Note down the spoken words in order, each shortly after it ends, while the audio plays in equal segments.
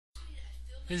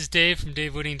This is Dave from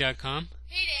DaveWooding.com.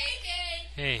 Hey, Dave.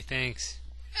 Hey, thanks.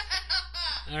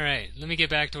 Alright, let me get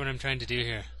back to what I'm trying to do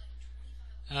here.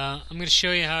 I'm going to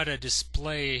show you how to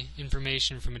display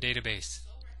information from a database.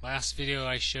 Last video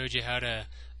I showed you how to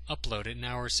upload it.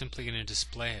 Now we're simply going to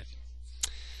display it.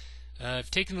 I've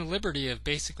taken the liberty of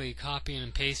basically copying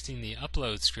and pasting the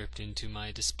upload script into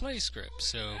my display script.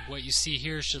 So what you see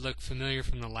here should look familiar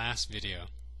from the last video.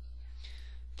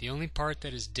 The only part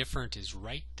that is different is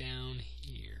right down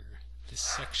here, this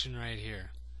section right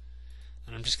here.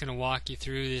 And I'm just going to walk you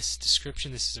through this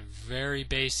description. This is a very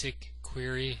basic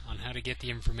query on how to get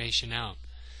the information out.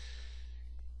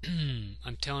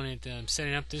 I'm telling it that I'm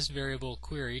setting up this variable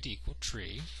query to equal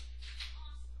tree.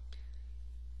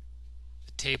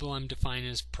 The table I'm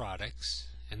defining as products,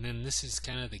 and then this is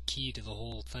kind of the key to the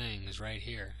whole thing is right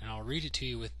here. And I'll read it to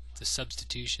you with the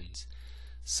substitutions.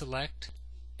 Select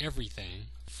everything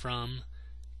from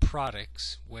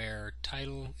products where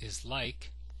title is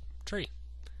like tree.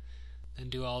 Then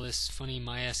do all this funny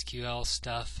MySQL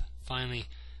stuff. Finally,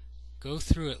 go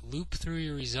through it, loop through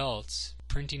your results,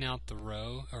 printing out the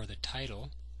row or the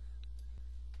title,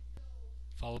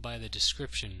 followed by the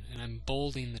description. And I'm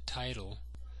bolding the title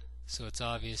so it's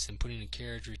obvious, and putting a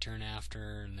carriage return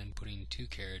after, and then putting two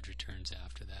carriage returns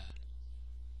after that.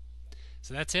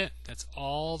 So that's it. That's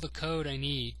all the code I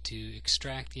need to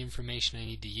extract the information I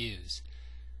need to use.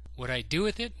 What I do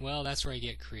with it, well, that's where I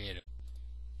get creative.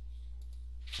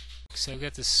 So I've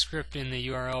got the script in the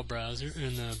URL browser,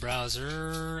 in the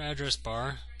browser address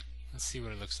bar. Let's see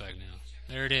what it looks like now.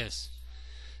 There it is.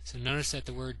 So notice that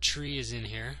the word tree is in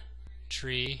here.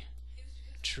 Tree,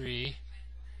 tree,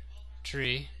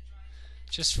 tree.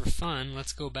 Just for fun,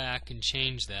 let's go back and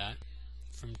change that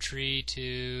from tree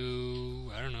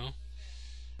to, I don't know,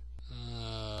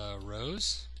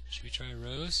 rows. Should we try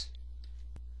rows?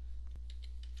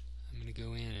 I'm going to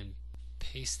go in and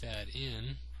paste that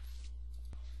in.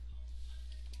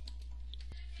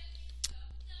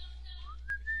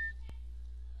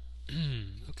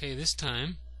 Okay, this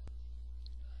time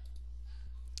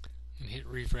I'm going to hit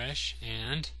refresh,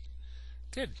 and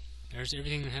good. There's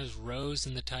everything that has rows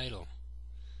in the title.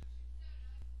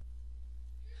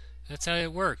 That's how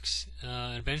it works.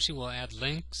 Eventually we'll add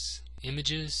links,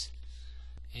 images,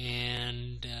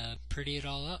 and pretty it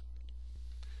all up.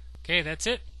 Okay, that's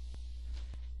it.